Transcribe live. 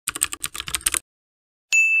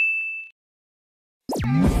Hi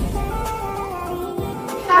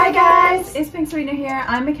guys, it's Pink Sweetener here.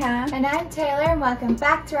 I'm McKenna. And I'm Taylor, and welcome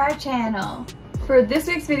back to our channel. For this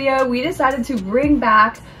week's video, we decided to bring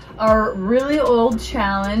back our really old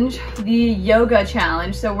challenge, the yoga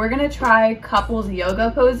challenge. So we're gonna try couples yoga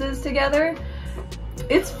poses together.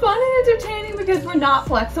 It's fun and entertaining because we're not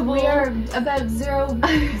flexible. We are about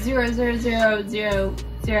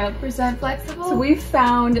 0.00000% flexible. So we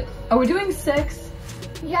found, are we doing 6?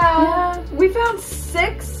 Yeah. We found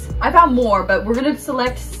 6. I found more, but we're gonna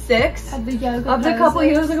select 6 of the yoga of the poses. couple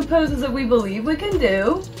yoga poses that we believe we can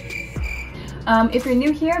do. If you're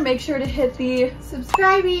new here, make sure to hit the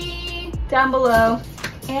subscribe down below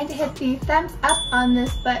and hit the thumbs up on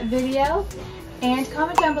this video, and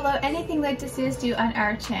comment down below anything you'd like to see us do on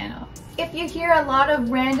our channel. If you hear a lot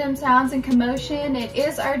of random sounds and commotion, it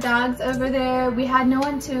is our dogs over there. We had no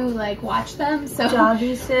one to like watch them, so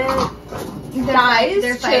doggy sit. Guys,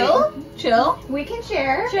 They're chill. Chill. We can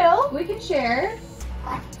share. Chill. We can share.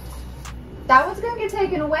 That one's gonna get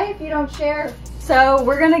taken away if you don't share. So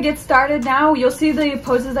we're gonna get started now. You'll see the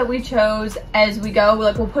poses that we chose as we go.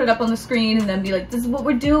 We'll put it up on the screen and then be like, this is what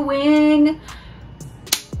we're doing.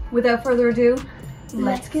 Without further ado,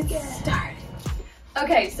 let's get started.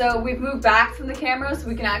 Okay, so we've moved back from the camera so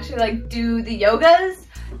we can actually like do the yogas.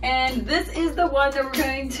 And this is the one that we're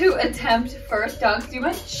going to attempt first. Dogs, do you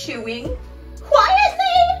mind chewing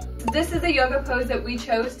quietly? This is a yoga pose that we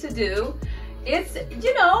chose to do. It's,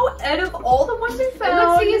 you know, out of all the ones we found,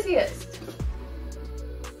 what's the easiest?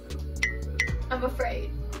 I'm afraid.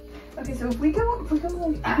 Okay, so if we go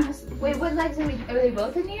like ass. Wait, what legs are they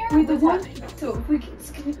both in the air? Wait, the one. So if we can.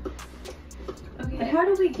 Okay. Okay. How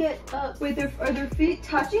do we get up? Wait, are their feet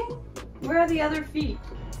touching? Where are the other feet?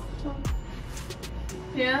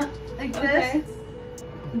 Yeah, like this.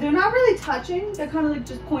 They're not really touching. They're kind of like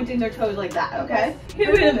just pointing their toes like that. Okay. Okay,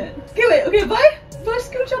 wait a minute. Okay, wait. Okay, bye. Bye.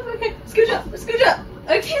 Scooch up. Okay, scooch up. Scooch up.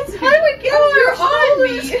 I can't. How do I get on your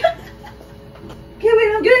shoulders? Okay,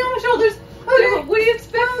 wait. I'm getting on my shoulders. Okay. What do you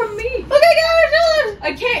expect from me? Okay, get on my shoulders.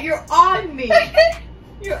 I can't. You're on me.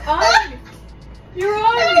 You're on me. You're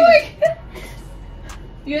on me.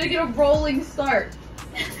 You gotta get a rolling start.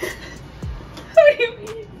 What do you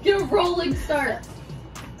mean? Get a rolling start.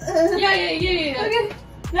 Yeah. Okay.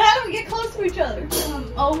 Now how do we get close to each other?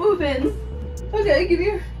 I'll move in. Okay, give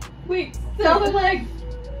your... Wait, the other leg.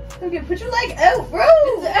 Okay, put your leg out, bro.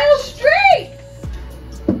 It's out straight.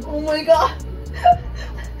 Oh my god.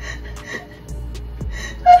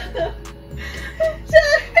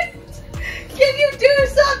 Can you do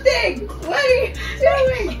something? What are you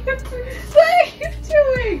doing? What are you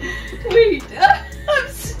doing? Wait, I'm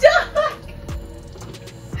stuck.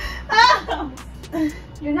 Ow.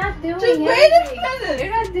 You're not doing Just anything. wait a minute.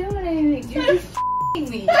 You're not doing anything. You're just f***ing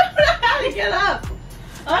me. I don't know how to get up.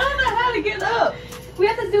 I don't know how to get up. We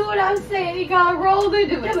have to do what I'm saying. You gotta roll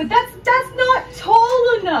into it. Yeah, but that's not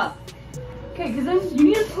tall enough. Okay, because then you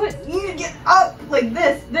need to get up like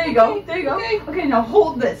this. There you go. There you go. Okay, now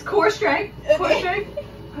hold this. Core strength. Core strength.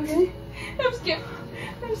 Okay. I'm scared.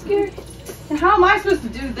 I'm scared. And how am I supposed to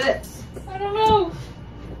do this? I don't know.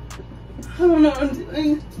 I don't know what I'm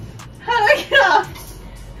doing. How do I get up?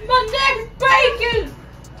 My neck's breaking.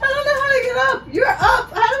 I don't know how to get up. You're up.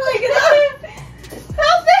 How do I get up?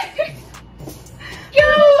 Help me. Go. I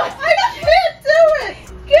can't do it.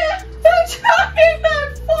 I'm trying.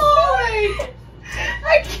 I'm falling.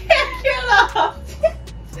 I can't get up.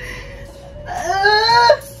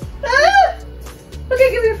 Okay,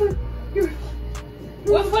 give me your foot.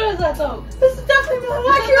 What foot is that though? This is definitely the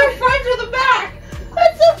back. You're in front or the back.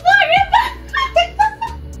 That's the fucking back.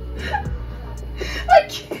 I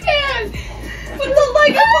can't. Put the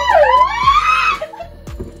leg up.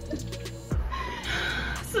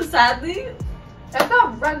 So sadly, I've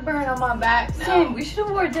got rug burn on my back now. Same, we should have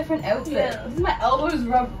wore a different outfit. Yeah. My elbows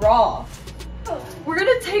rubbed raw. We're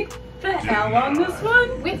gonna take the L on this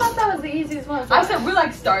one. We thought that was the easiest one. I said we're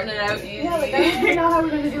like starting it out easy. Yeah, like I don't even know how we're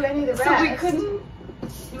gonna do any of the rest. So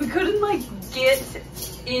we couldn't like get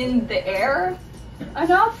in the air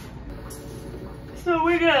enough. So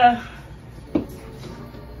we're gonna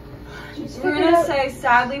say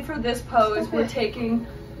sadly for this pose we're taking.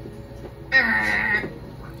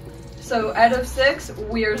 So out of 6,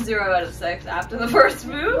 we are 0 out of 6 after the first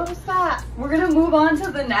move. What was that? We're gonna move on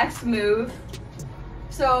to the next move.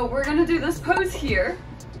 So we're gonna do this pose here.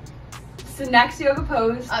 It's the next yoga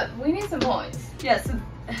pose. We need some points. Yeah, so,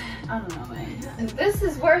 I don't know, man. This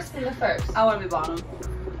is worse than the first. I wanna be bottom.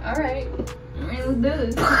 Alright. Let's do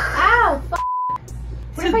this. Ow!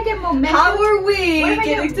 What if I get momentum? How are we what if I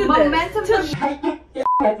getting get to momentum this? from You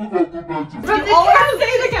always say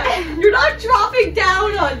it again. You're not dropping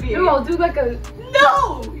down on me. No, I'll do like a...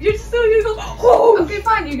 No! You're still gonna go, oh! Okay,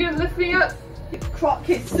 fine, you're gonna lift me up.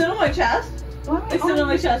 Okay, sit on my chest. Why am I Like, sit on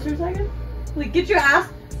my chest for a second. Like, get your ass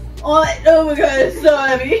on it. Oh my god, it's so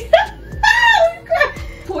heavy. Oh, crap.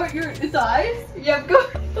 Support your thighs. Yep, go.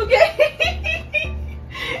 Okay.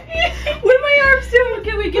 What are my arms doing?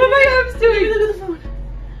 Okay, wait, what are my arms doing? Look at the phone.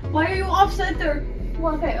 Why are you off center?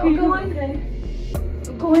 Well, okay, I'll go on. Okay.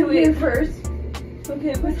 I'll go in here first.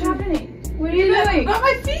 Okay, What's happening? What are you doing? I've got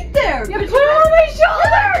my feet there. Yeah, put it on my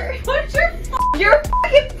shoulder. Put your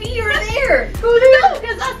fucking feet are there. No,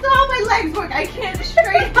 because that's not how my legs work. I can't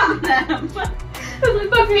straighten them.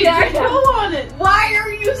 My feet are Go on it. Why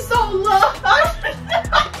are you so low?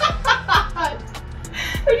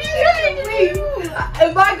 What are you trying to do?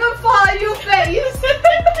 Am I gonna fall on your face?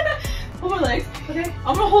 Hold my legs. Okay.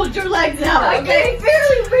 I'm gonna hold your legs now. I Okay. can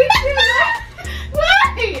barely reach your legs.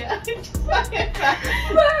 Why?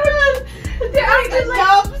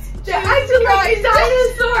 They're acting like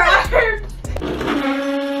dinosaur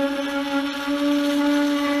arms.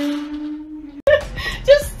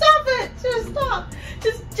 Just stop it. Just stop.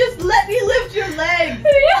 Just let me lift your legs.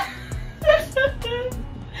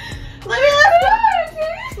 Let me lift them.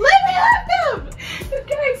 Let me lift them.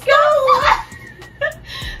 Okay, go.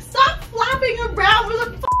 Stop flapping around with a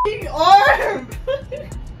fucking arm.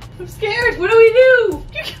 I'm scared. What do we do?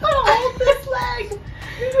 You gotta hold this leg.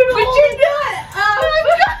 But you're not.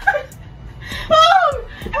 Oh,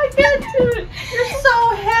 I can't do it. You're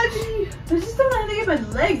so heavy. I just don't know how to get my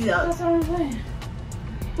legs up. That's what I'm saying.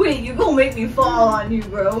 Wait, you're gonna make me fall on you,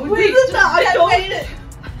 bro. Wait, this is not, I don't wait. hate it.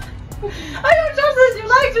 I don't trust this. Your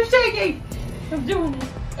legs are shaking. I'm doing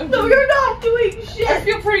it. No, you're not doing shit. I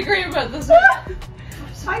feel pretty great about this.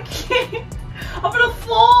 I can't. I'm gonna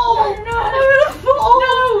fall. No, you're not. I'm gonna fall.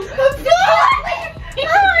 No. I'm falling.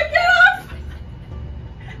 Oh my god.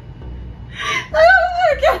 Oh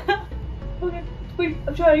my god. Okay, wait,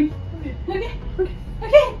 I'm trying. Okay.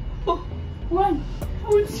 Oh, 1,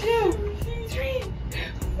 2, 3,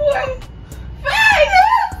 4, 5.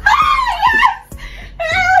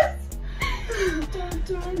 Yes! Dun,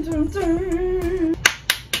 dun, dun, dun.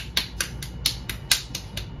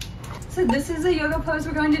 So this is a yoga pose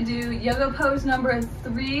we're going to do. Yoga pose number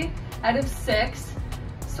 3 out of 6.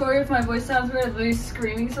 Sorry if my voice sounds weird. I'm literally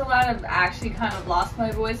screaming so loud. I've actually kind of lost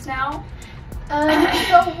my voice now.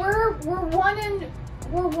 So we're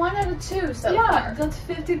 1 out of 2 so far. That's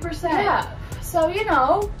 50%. Yeah. So you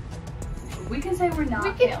know, We can say we're not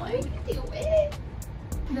we failing. can do it.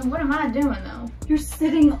 Then what am I doing though? You're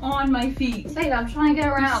sitting on my feet. Wait, I'm trying to get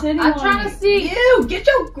around. Sitting I'm on trying me. to see. Ew, get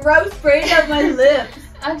your gross brain out of my lips.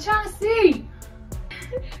 I'm trying to see.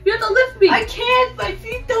 You have to lift me. I can't. My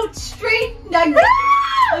feet don't straighten.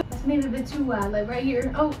 That's maybe a bit too wide. Like right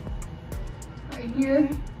here. Oh, right here.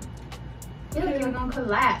 Feel like you're gonna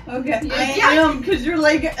collapse. Okay, Yeah. I am, because you're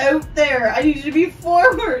like out there. I need you to be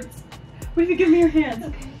forwards. What if you give me your hands?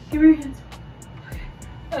 Okay. Give me your hands.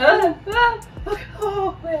 Okay.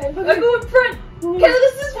 Oh, Wait, I go in front. Kelly,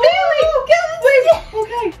 this is failing. Wait,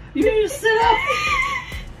 okay. You need to sit up.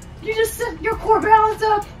 You just sit your core balance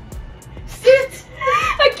up. Sit.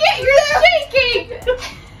 I can't. You're shaking.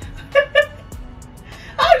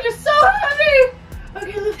 Oh, you're so heavy.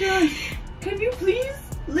 Okay, lift your arms. Can you please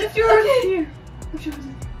lift your arms in the air? Lift your arms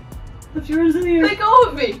in the air. Lift your arms in the air. Let go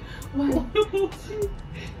of me. 1, 2,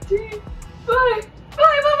 3, 5. 5.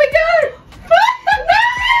 Oh my god.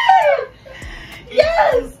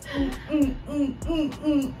 Yes.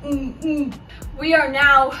 We are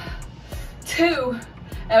now 2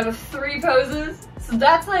 out of 3 poses. So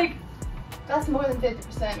that's like, That's more than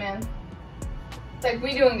 50%, man. Like,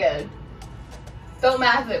 we doing good. Don't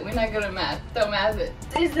math it. We're not good at math. Don't math it.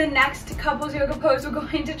 this is the next couples yoga pose we're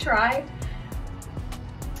going to try.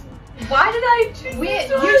 Why did I choose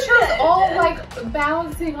this one? You chose all like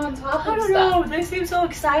balancing on top I of don't stuff. know. They seem so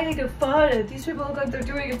exciting and fun. These people look like they're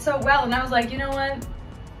doing it so well. And I was like, you know what?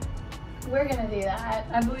 We're gonna do that.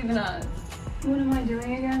 I believe in us. What am I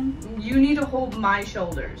doing again? You need to hold my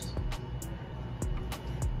shoulders.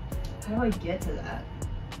 How do I get to that?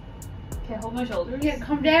 Okay, hold my shoulders. Yeah,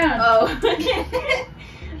 come down. Oh.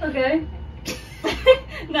 Okay.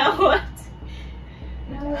 Now what?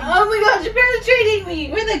 No, Oh my gosh, you're penetrating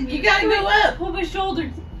me! You gotta go up! Hold my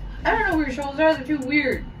shoulders. I don't know where your shoulders are. They're too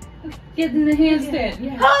weird. Get in the handstand.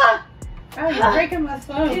 Yeah. Ah! Oh, you're breaking my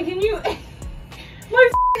phone. Okay, can you... My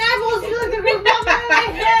eyeballs feel like they're going pop out of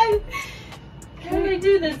my head! How do I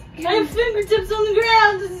do this? I have fingertips on the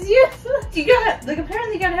ground! This is useless! You gotta, like,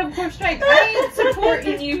 apparently you gotta have core strength. I ain't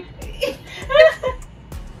supporting you.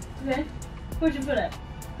 Okay, where'd you put it?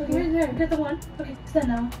 Okay, Right there. get the one. Okay, stand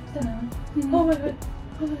now. Stand now. Oh, wait.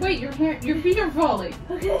 Wait, your feet are falling.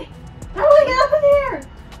 Okay. How do I get up in the air?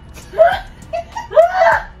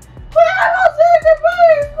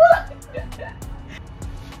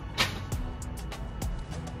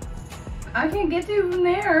 I can't get to you from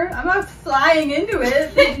there. I'm not flying into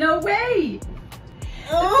it. There's no way.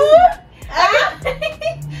 I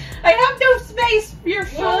have no space for your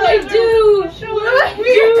shoulders. What do I do? What do I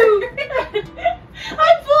do?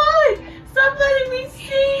 I'm falling. Stop letting me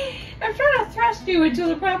see. I'm trying to thrust you into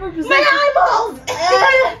the proper position. My eyeballs!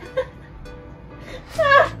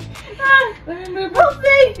 Let me move. Help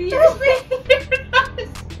me! Help me!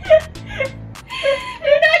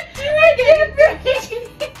 You're not doing it.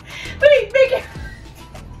 Wait, make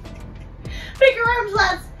your arms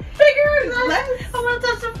less. Make your arms less. I want to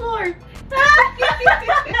touch the floor.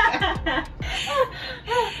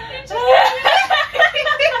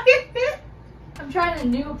 I'm trying a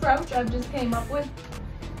new approach I just came up with.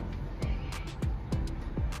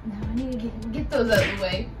 Now I need to get those out of the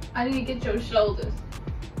way. I need to get your shoulders.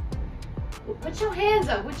 Put your hands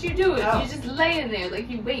up. What you doing? Oh. You're just laying there like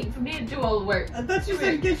you waiting for me to do all the work. I thought you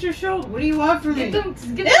said get your shoulder. What do you want from me? Get them.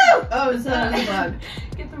 Oh, it's not a bug.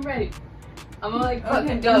 Get them ready. I'm gonna like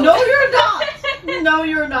fucking go. No, you're not. No,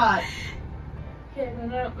 you're not. Okay,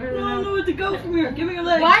 no. I don't know where to go from here. Give me your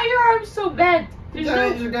leg. Why are your arms so bent? There's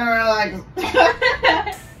You're gonna relax.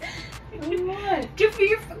 What? Give me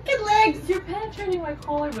your fucking legs. You're penetrating my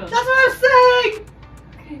collarbone. That's what I'm saying.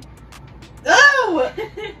 Okay. Oh!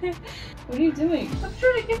 What are you doing? I'm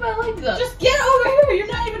trying to get my legs up. Just get over here. You're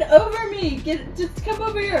not even over me. Just come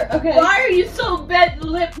over here. Okay. Why are you so bent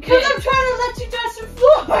lip? Because I'm trying to let you touch the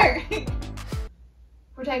floor.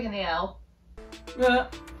 We're taking the L.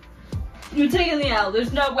 You're taking the L.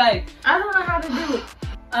 There's no way. I don't know how to do it.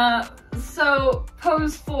 So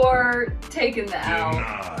pose for taking the L.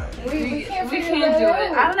 We can't do figure it. that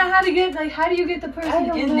out. I don't know how to get, like, how do you get the person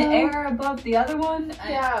don't in the know. air above the other one?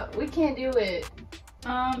 Yeah, we can't do it.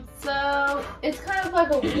 So it's kind of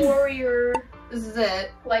like a warrior, This is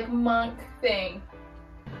it. like monk thing.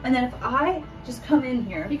 And then if I just come in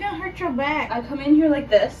here, You're gonna hurt your back. I come in here like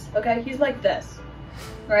this, okay? He's like this,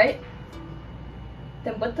 right?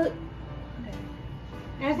 Then what the, okay.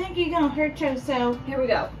 I think you're gonna hurt yourself. Here we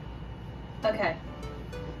go. Okay.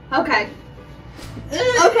 Okay.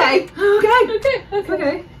 Okay.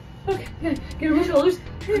 Okay. Get on my shoulders.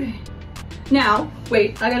 Okay. Now,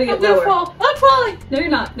 wait, I gotta get I'm gonna lower. fall. I'm falling. No, you're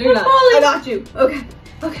not. No, you're not. falling. I got you. Okay.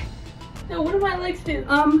 Okay. No, what do my legs do?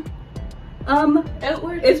 Outward.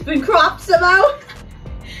 It's been cropped somehow.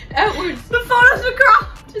 Outwards. The photos are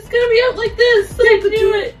cropped. It's gonna be out like this. I can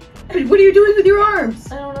do it. But what are you doing with your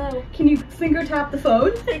arms? I don't know. Can you finger tap the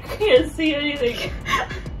phone? I can't see anything.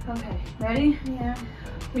 Okay, ready? Yeah.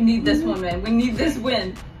 We need this one, man. We need this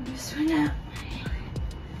win. Just right now.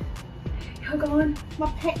 You're going.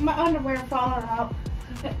 My underwear falling out.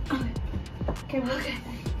 Okay. Okay, we're okay.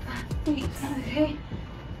 Wait. Okay.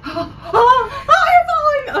 Oh,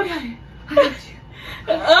 you're falling. Okay. I got you.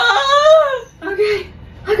 Okay.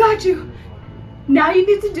 I got you. Now you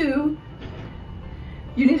need to do.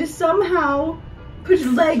 You need to somehow put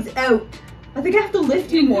your legs out. I think I have to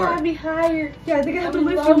lift you more. Gotta be higher. Yeah, I think I have to Gotta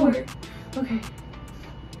be lift you more. lower. Okay.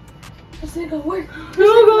 This ain't gonna work.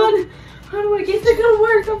 Oh god. How do I get you? gonna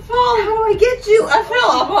work. I'm falling. How do I get you? I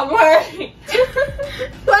fell off on work.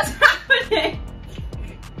 What's happening?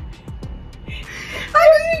 How do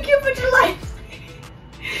you keep put your legs?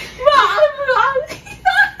 Mom,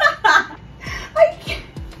 I can't.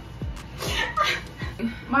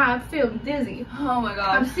 I feel dizzy. Oh my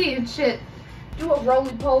god. I'm seeing shit. Do a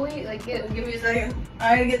roly-poly. Like, Give me a second.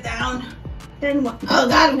 I gotta get down. Then what? Oh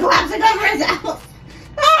god, I'm collapsing over his house.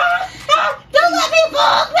 Don't let me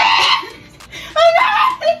fall, please! I'm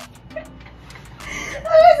not ready! I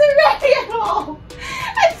wasn't ready at all!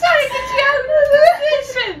 I'm trying to get you out of this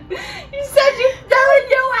position! You said you fell in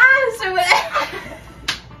your ass or whatever!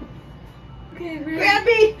 okay, really? Grab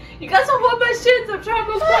me! You guys don't want my shins. I'm trying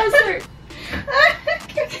to move closer.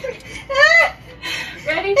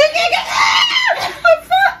 Ready? I'm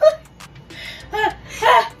falling!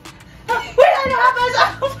 Wait, I don't have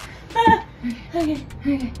myself! Okay.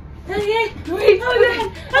 Wait,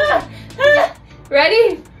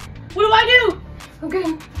 Ready? what do I do? Okay.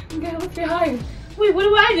 I'm gonna lift you higher. Wait, what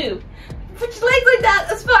do I do? Put your legs like that,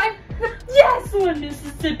 that's fine. Yes! One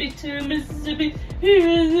Mississippi, two Mississippi, here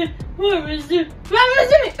is it, where is it?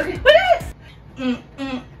 Okay, what is it?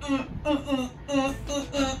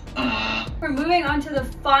 We're moving on to the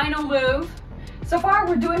final move. So far,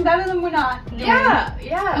 we're doing better than we're not doing.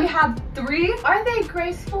 Yeah. We have 3. Aren't they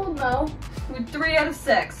graceful? No. With 3 out of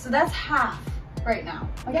 6, so that's half. right now.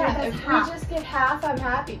 Okay, Yeah, that's if half. we just get half, I'm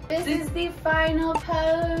happy. This is the final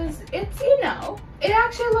pose. It's, you know, it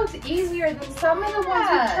actually looks easier than some of the ones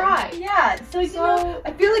we tried. Yeah, so you know,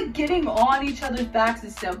 I feel like getting on each other's backs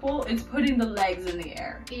is simple. It's putting the legs in the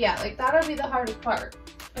air. Yeah, like that'll be the hardest part.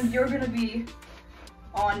 And you're gonna be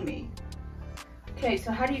on me. Okay,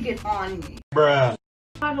 so how do you get on me? Bruh.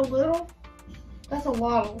 Not a little. That's a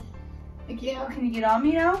lot. Like, yeah, can you get on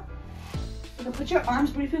me now? Okay, put your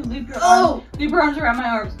arms, what if you loop your Oh! arms? Loop your arms around my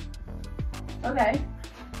arms. Okay.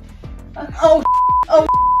 Oh, oh,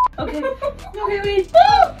 okay. Okay, wait.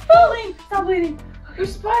 Stop bleeding. Stop bleeding. Your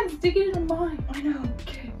spine's digging into mine. I know.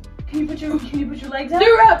 Okay. Can you put your legs out?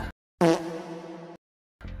 They're up.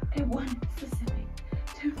 Okay, 1 Mississippi,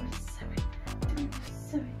 2 Mississippi, 3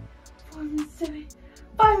 Mississippi, 4 Mississippi,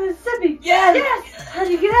 5 Mississippi. Yes! Yes! How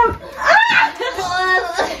do you get out?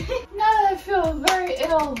 Now that I feel very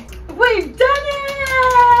ill. We've done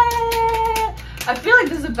it! I feel like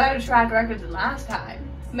this is a better track record than last time.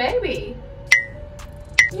 Maybe.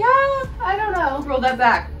 Yeah, I don't know. Roll that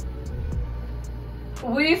back.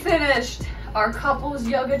 We finished our couples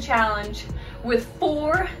yoga challenge with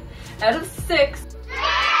 4 out of 6.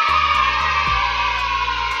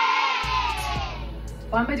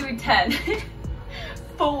 Why am I doing 10?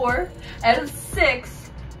 4 out of 6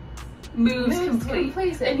 moves complete.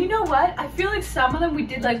 And you know what? I feel like some of them we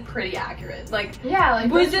did like pretty accurate. Like, Yeah,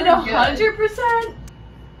 like was those it were good. 100%?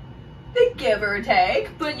 Give or take,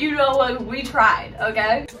 but you know what? We tried,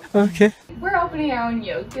 okay? Okay. We're opening our own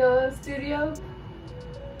yoga studio.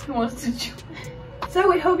 Who wants to join? So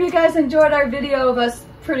we hope you guys enjoyed our video of us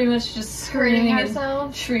pretty much just screaming and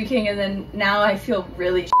ourselves. shrieking, and then now I feel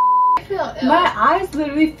really I feel ill. My eyes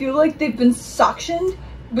literally feel like they've been suctioned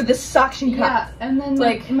with a suction cup. Yeah, and then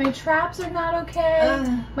Like- like my traps are not okay.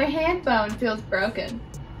 My hand bone feels broken.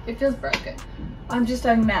 It feels broken. I'm just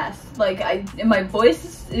a mess. Like, and my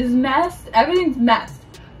voice is messed. Everything's messed.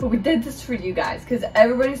 But we did this for you guys because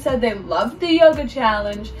everybody said they loved the yoga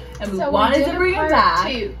challenge and we wanted to bring it back.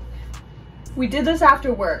 2. We did this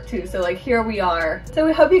after work too, so like here we are. So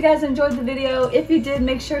we hope you guys enjoyed the video. If you did,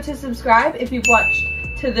 make sure to subscribe. If you've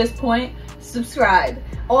watched to this point, subscribe.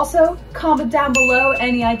 Also, comment down below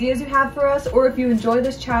any ideas you have for us or if you enjoy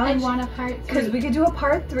this I challenge. want a part 3. Because we could do a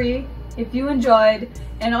part 3 if you enjoyed.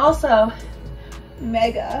 And also,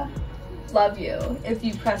 mega love you if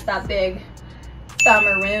you press that big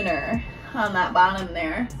thumb-a-rooner on that bottom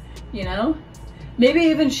there, you know? Maybe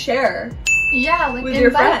even share. Yeah, like with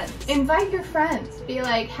your friends. Invite your friends. Be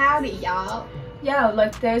like, howdy y'all. Yeah,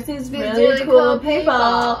 like there's these These really cool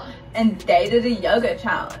people and they did a yoga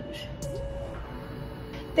challenge.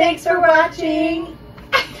 Thanks for watching.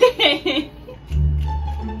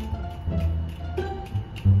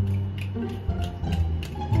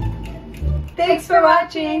 Thanks for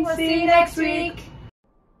watching. See you next week.